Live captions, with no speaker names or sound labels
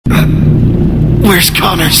Where's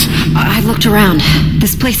Connors? I looked around.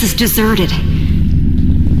 This place is deserted.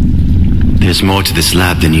 There's more to this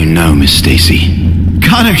lab than you know, Miss Stacy.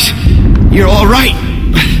 Connors, you're all right.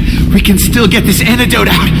 We can still get this antidote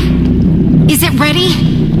out. Is it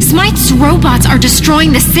ready? Smite's robots are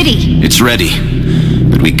destroying the city. It's ready,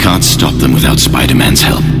 but we can't stop them without Spider-Man's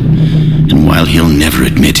help. And while he'll never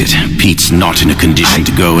admit it, Pete's not in a condition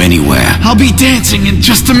to go anywhere. I'll be dancing in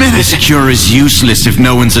just a minute. This cure is useless if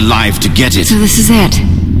no one's alive to get it. So this is it.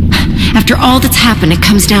 After all that's happened, it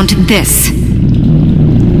comes down to this.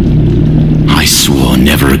 I swore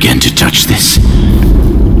never again to touch this.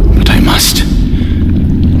 But I must.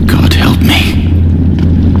 God help me.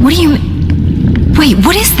 What do you... Wait,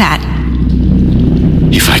 what is that?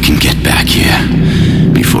 If I can get back here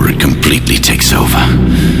before it completely takes over,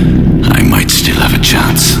 I might still have a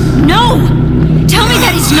chance. No! Tell me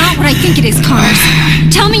that is not what I think it is, Connors.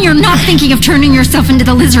 Tell me you're not thinking of turning yourself into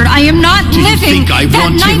the lizard. I am not living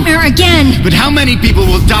that nightmare again. But how many people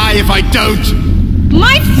will die if I don't?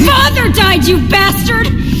 My father died, you bastard!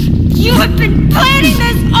 You have been planning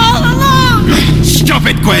this all along! Stop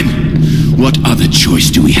it, Gwen! What other choice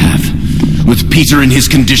do we have? With Peter in his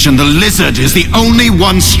condition, the lizard is the only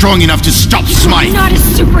one strong enough to stop Smite. You're not a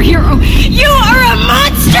superhero. You are a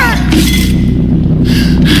monster!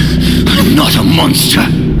 I'm not a monster.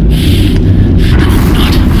 I'm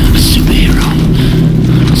not a superhero.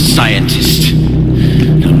 I'm a scientist.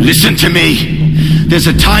 Now listen to me. There's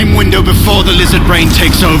a time window before the lizard brain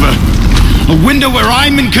takes over. A window where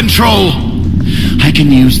I'm in control. I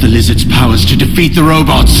can use the lizard's powers to defeat the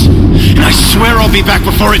robots. And I swear I'll be back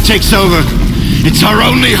before it takes over. It's our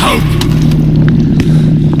only hope.